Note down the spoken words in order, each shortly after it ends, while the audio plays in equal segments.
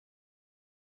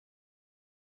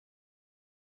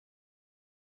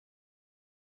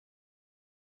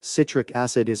Citric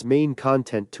acid is main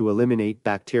content to eliminate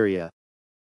bacteria.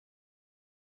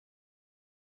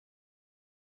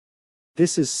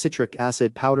 This is citric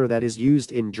acid powder that is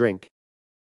used in drink.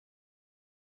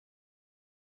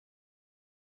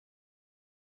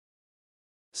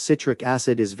 Citric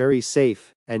acid is very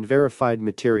safe and verified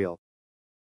material.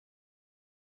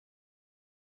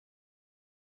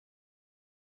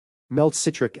 Melt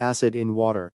citric acid in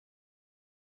water.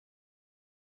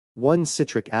 1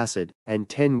 citric acid and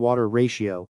 10 water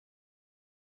ratio.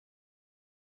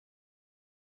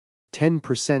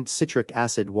 10% citric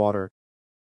acid water.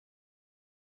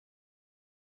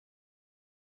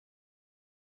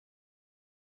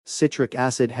 Citric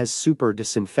acid has super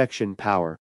disinfection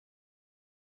power.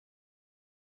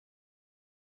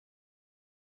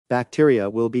 Bacteria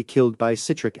will be killed by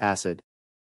citric acid.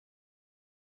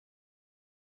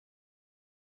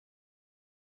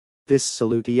 This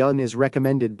solution is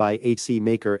recommended by AC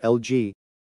maker LG.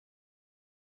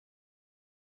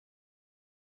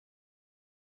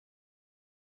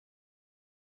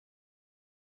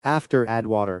 After add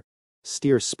water.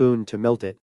 Stir spoon to melt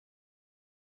it.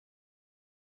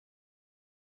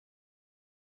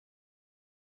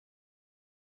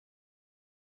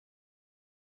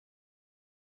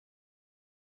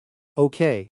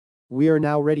 Okay. We are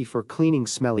now ready for cleaning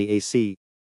smelly AC.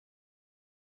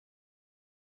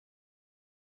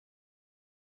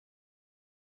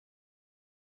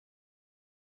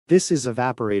 This is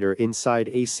evaporator inside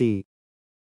AC.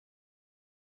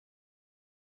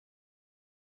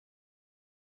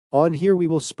 On here we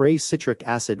will spray citric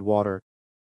acid water.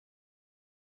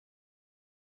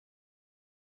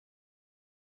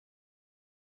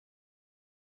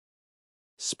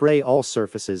 Spray all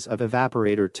surfaces of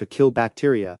evaporator to kill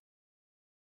bacteria.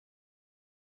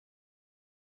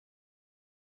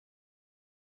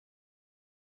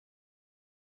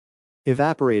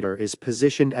 Evaporator is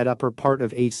positioned at upper part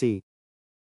of AC.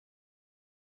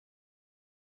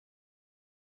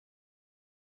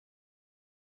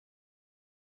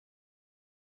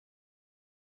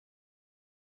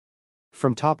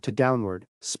 From top to downward,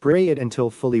 spray it until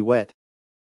fully wet.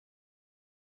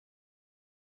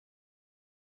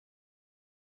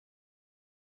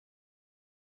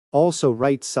 Also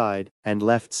right side and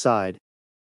left side.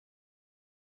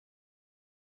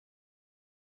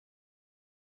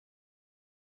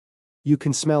 You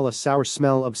can smell a sour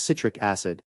smell of citric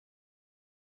acid.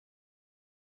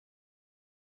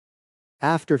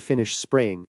 After finish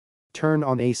spraying, turn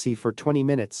on AC for 20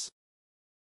 minutes.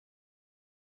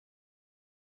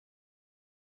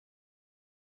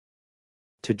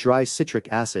 To dry citric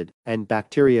acid and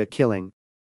bacteria killing.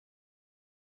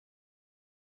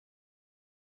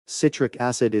 Citric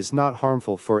acid is not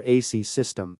harmful for AC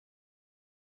system.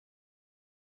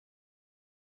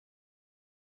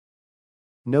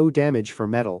 No damage for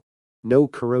metal. No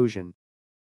corrosion.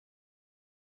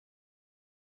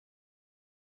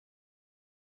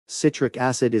 Citric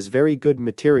acid is very good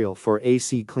material for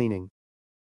AC cleaning.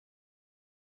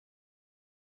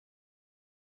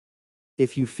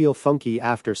 If you feel funky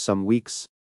after some weeks,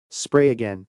 spray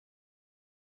again.